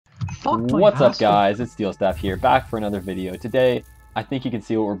What's up, guys? It's SteelStaff here, back for another video. Today, I think you can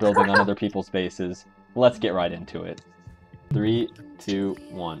see what we're building on other people's bases. Let's get right into it. 3, 2,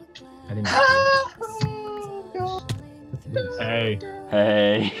 1. I didn't Hey.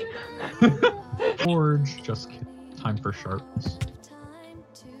 Hey. Forge, just time for sharpness.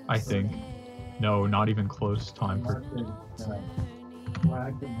 I think. No, not even close time for...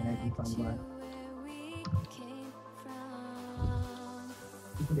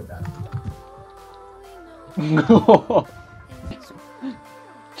 No.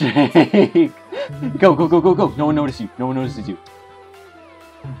 Jake! Go, go, go, go, go! No one notices you. No one notices you.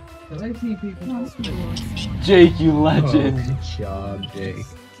 Jake, you legend! Good job, Jake.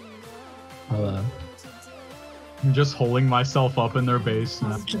 Hello. I'm just holding myself up in their base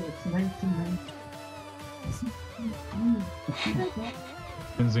now.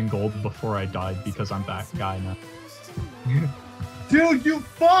 In gold before I died because I'm that guy now. Dude, you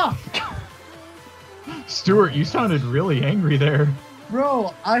fuck! Stuart, you sounded really angry there.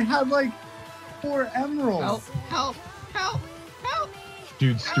 Bro, I had like 4 emeralds. Help! Help! Help!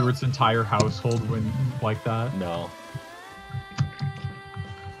 Dude, Stuart's entire household went like that. No.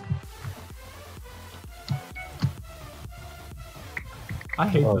 I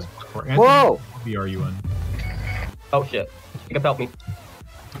hate this parkour. Anthony, Whoa! what lobby are you in? Oh shit. Jacob, help me.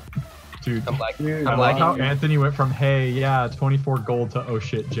 Dude, I'm lagging. Dude, I I'm like how lagging. Anthony went from, hey, yeah, 24 gold to, oh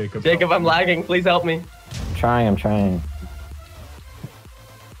shit, Jacob. Jacob, I'm lagging. Please help me. I'm trying.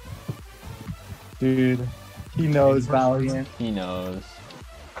 Dude, he knows Valiant. He knows.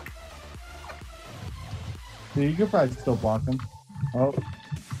 Dude, you could probably still block him. Oh.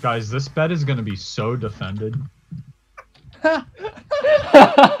 Guys, this bed is gonna be so defended. Dude.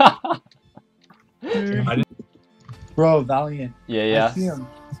 I didn't... Bro, Valiant. Yeah. I see him.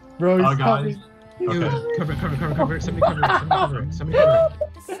 Bro, he's Oh, guys. coming. Okay. Cover it. Somebody cover it. Somebody cover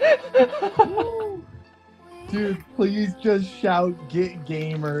it. Dude, please just shout, get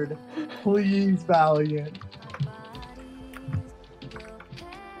gamered. Please, Valiant.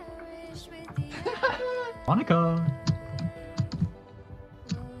 Monica.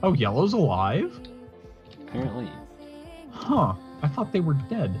 Oh, Yellow's alive? Apparently. Huh. I thought they were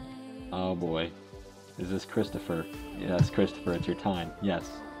dead. Oh boy. Is this Christopher? Yes, Christopher, it's your time. Yes.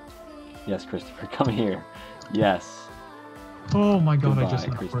 Yes, Christopher, come here. Yes. Oh my god, I Goodbye, just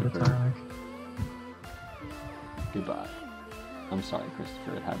had a heart Christopher. attack. Goodbye. I'm sorry,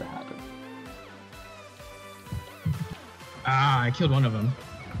 Christopher, it had to happen. Ah, I killed one of them.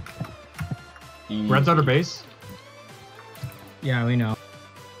 Red's out of base? Yeah, we know.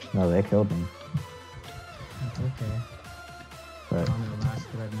 No, they killed me. That's okay. But I'm on the last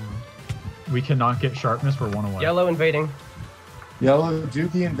thread now. We cannot get sharpness, we're one away. Yellow invading. Yellow, do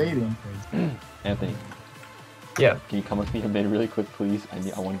the invading. Anthony. Yeah. Can you come with me to mid really quick, please?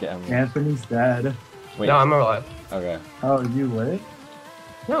 I want to get Emily. Anthony's dead. Wait. No, I'm alive. Okay. Oh, you lit?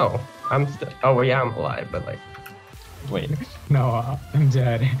 No, I'm still. Oh, well, yeah, I'm alive, but like. Wait. No, I'm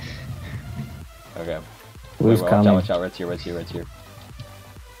dead. Okay. Blue's Wait, coming. watch out. Red's here.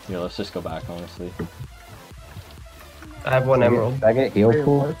 Here, let's just go back, honestly. I have 1 emerald. Did I get heal Wait,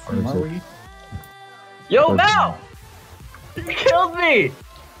 pool? what's Or is it- Murray? Yo, Val! You killed me!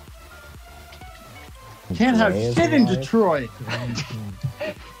 Can't have Gray is shit in alive? Detroit.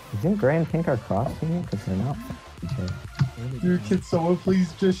 Isn't Gray and Pink our cross team? Because they're not. Okay. Dude, can someone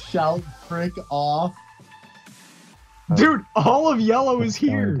please just shout frick off? Dude, all of Yellow is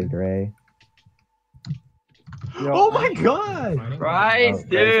Going here! to Gray. Yo, Oh my god! Right, Oh, Gray's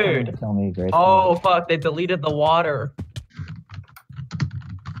coming to dude! kill me. Gray's Oh, fuck, they deleted the water.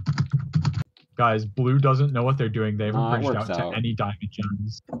 Guys, Blue doesn't know what they're doing. They haven't It reached works out to out. any diamond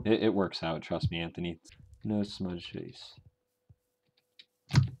gems. It works out, trust me, Anthony. No smudge face.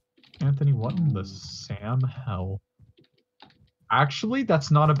 Anthony, what in the Sam hell? Actually,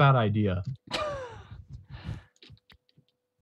 that's not a bad idea.